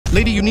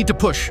Lady, you need to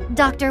push.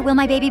 Doctor, will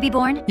my baby be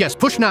born? Yes,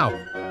 push now.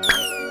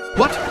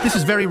 What? This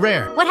is very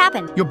rare. What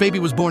happened? Your baby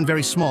was born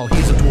very small. He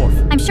is a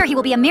dwarf. I'm sure he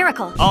will be a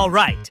miracle. All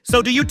right.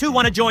 So do you two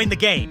want to join the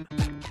game?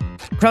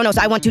 Kronos,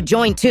 I want to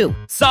join too.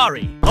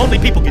 Sorry. Only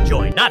people can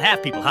join, not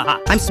half people, haha.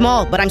 I'm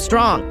small, but I'm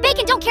strong.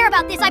 Bacon, don't care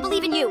about this. I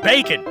believe in you.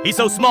 Bacon. He's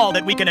so small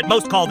that we can at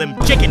most call them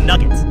chicken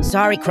nuggets.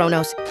 Sorry,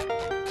 Kronos.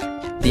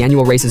 The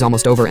annual race is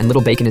almost over and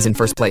little Bacon is in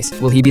first place.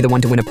 Will he be the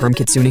one to win a perm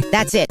kitsune?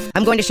 That's it.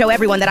 I'm going to show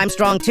everyone that I'm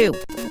strong too.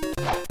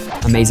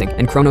 Amazing.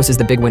 And Kronos is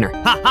the big winner.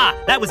 Haha,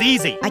 that was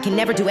easy. I can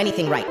never do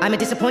anything right. I'm a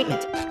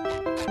disappointment.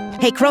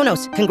 Hey,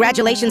 Kronos,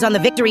 congratulations on the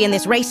victory in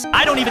this race.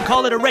 I don't even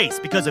call it a race.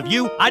 Because of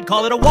you, I'd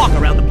call it a walk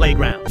around the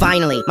playground.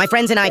 Finally, my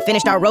friends and I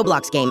finished our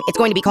Roblox game. It's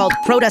going to be called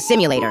Proto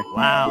Simulator.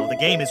 Wow, the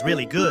game is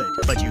really good.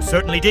 But you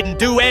certainly didn't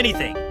do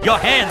anything. Your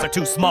hands are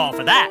too small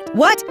for that.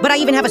 What? But I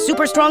even have a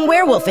super strong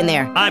werewolf in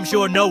there. I'm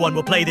sure no one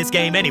will play this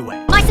game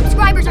anyway. My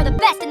subscribers are the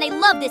best and they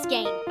love this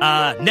game.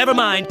 Never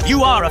mind.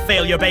 You are a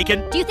failure,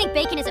 Bacon. Do you think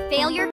Bacon is a failure?